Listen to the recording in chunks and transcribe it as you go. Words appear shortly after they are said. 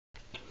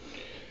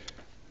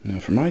Now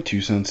for my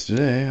 2 cents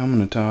today, I'm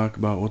going to talk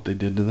about what they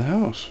did to the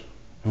house.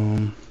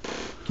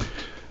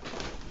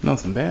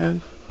 Nothing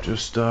bad,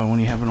 just when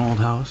you have an old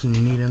house and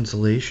you need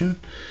insulation,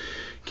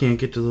 can't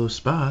get to those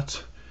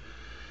spots,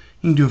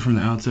 you can do it from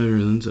the outside or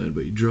the inside,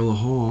 but you drill a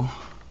hole.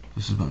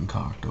 This has been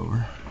cocked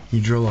over.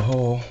 You drill a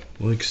hole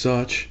like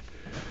such,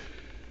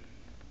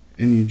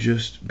 and you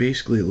just,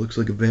 basically it looks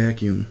like a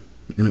vacuum,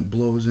 and it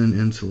blows in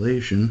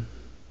insulation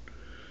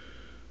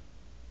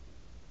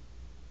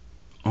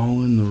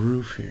all in the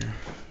roof here.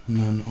 And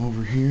then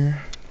over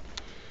here,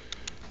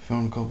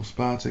 found a couple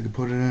spots I could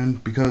put it in.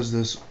 Because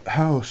this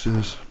house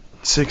is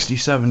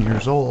 67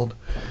 years old,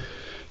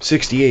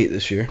 68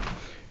 this year,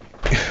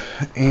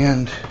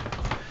 and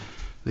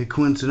they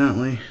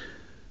coincidentally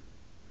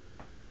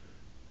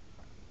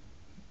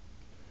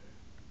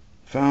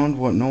found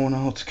what no one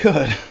else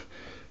could,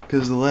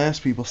 because the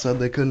last people said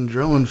they couldn't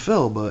drill and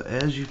fill. But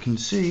as you can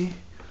see,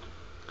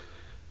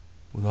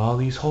 with all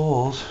these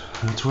holes,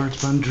 that's where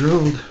it's been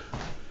drilled.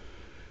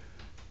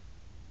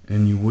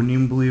 And you wouldn't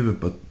even believe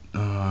it, but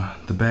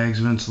the bags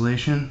of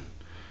insulation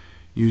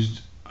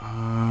used,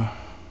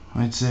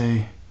 I'd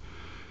say,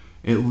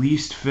 at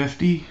least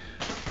 50,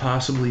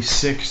 possibly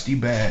 60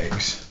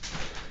 bags.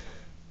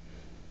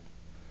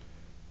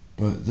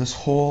 But this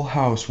whole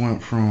house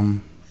went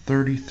from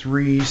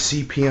 33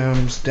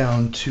 CPMs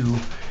down to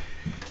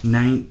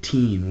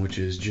 19, which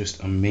is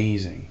just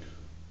amazing,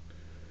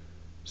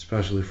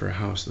 especially for a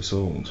house this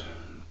old.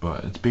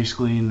 But it's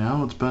basically,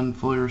 now it's been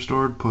fully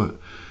restored, put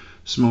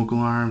smoke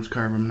alarms,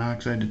 carbon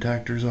monoxide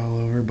detectors all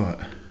over, but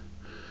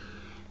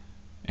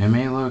it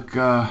may look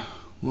a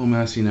little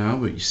messy now,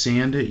 but you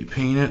sand it, you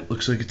paint it,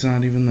 looks like it's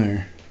not even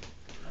there.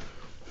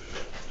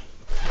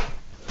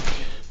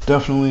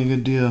 Definitely a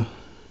good deal.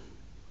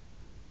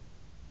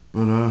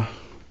 But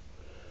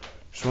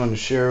just wanted to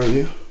share with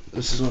you.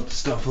 This is what the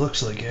stuff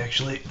looks like,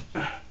 actually.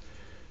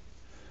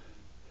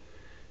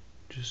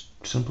 Just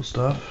simple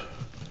stuff.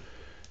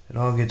 It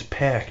all gets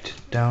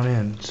packed down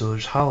in, so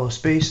there's hollow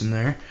space in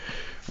there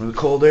where the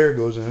cold air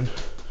goes in.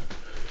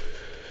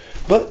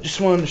 But just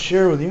wanted to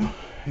share with you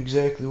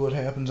exactly what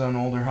happens on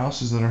older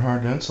houses that are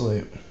hard to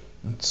insulate.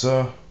 It's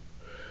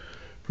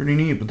pretty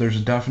neat, but there's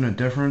a definite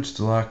difference. It's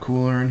a lot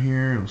cooler in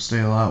here. It'll stay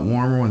a lot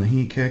warmer when the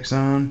heat kicks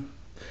on.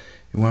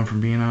 It went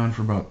from being on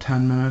for about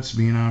 10 minutes to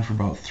being on for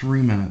about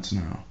 3 minutes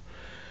now.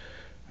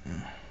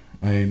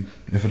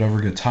 If it ever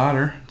gets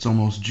hotter, it's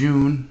almost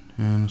June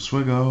in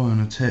Oswego,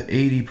 and it's hit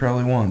 80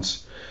 probably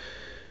once.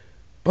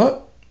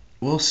 But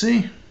we'll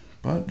see.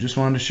 But just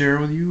wanted to share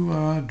with you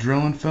drill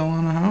and fill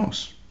on a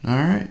house.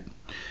 Alright.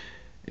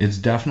 It's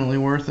definitely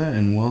worth it,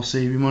 and will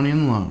save you money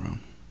in the long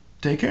run.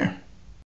 Take care.